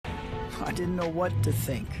I didn't know what to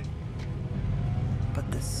think. But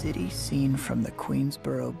the city seen from the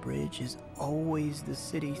Queensborough Bridge is always the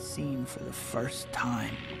city seen for the first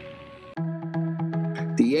time.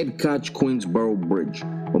 The Ed Koch Queensborough Bridge,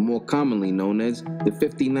 or more commonly known as the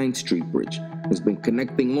 59th Street Bridge, has been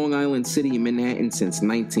connecting Long Island City and Manhattan since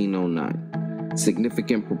 1909.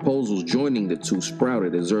 Significant proposals joining the two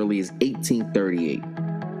sprouted as early as 1838.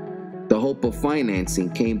 The hope of financing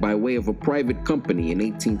came by way of a private company in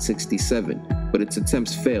 1867, but its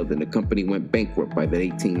attempts failed and the company went bankrupt by the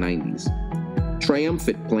 1890s.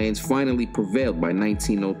 Triumphant plans finally prevailed by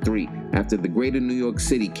 1903 after the Greater New York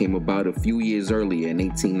City came about a few years earlier in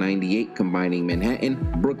 1898, combining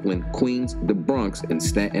Manhattan, Brooklyn, Queens, the Bronx, and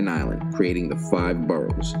Staten Island, creating the 5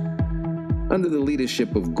 boroughs. Under the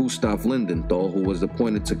leadership of Gustav Lindenthal, who was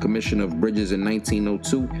appointed to Commissioner of Bridges in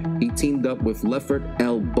 1902, he teamed up with Leffert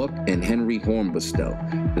L. Buck and Henry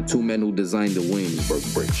Hornbostel, the 2 men who designed the Williamsburg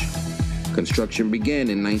Bridge. Construction began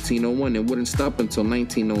in 1901 and wouldn't stop until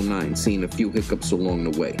 1909, seeing a few hiccups along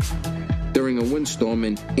the way. During a windstorm,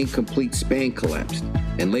 an incomplete span collapsed,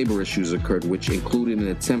 and labor issues occurred, which included an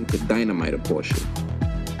attempt to dynamite a portion.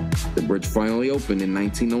 The bridge finally opened in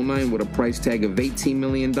 1909 with a price tag of $18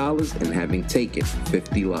 million and having taken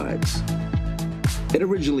 50 lives. It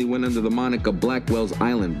originally went under the moniker Blackwell's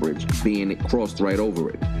Island Bridge, being it crossed right over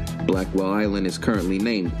it. Blackwell Island is currently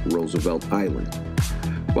named Roosevelt Island.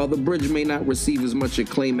 While the bridge may not receive as much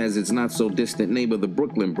acclaim as its not-so-distant neighbor, the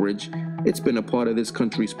Brooklyn Bridge, it's been a part of this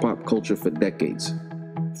country's pop culture for decades.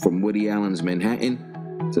 From Woody Allen's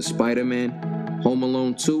Manhattan to Spider-Man, Home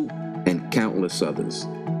Alone 2, and countless others.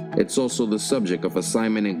 It's also the subject of a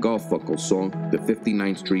Simon and Garfunkel song, The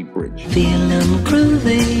 59th Street Bridge. Feeling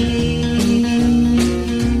groovy.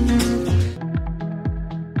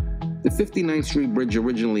 The 59th Street Bridge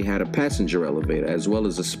originally had a passenger elevator as well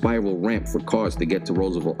as a spiral ramp for cars to get to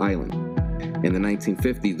Roosevelt Island. In the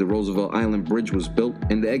 1950s, the Roosevelt Island Bridge was built,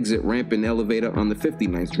 and the exit ramp and elevator on the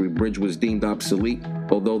 59th Street Bridge was deemed obsolete,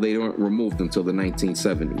 although they weren't removed until the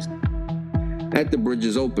 1970s. At the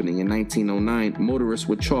bridge's opening in 1909, motorists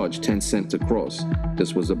were charged 10 cents to cross.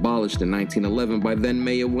 This was abolished in 1911 by then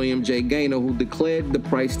Mayor William J. Gaynor, who declared the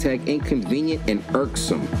price tag inconvenient and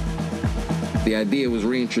irksome. The idea was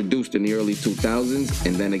reintroduced in the early 2000s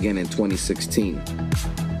and then again in 2016.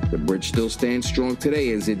 The bridge still stands strong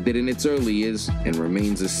today as it did in its early years and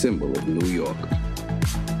remains a symbol of New York.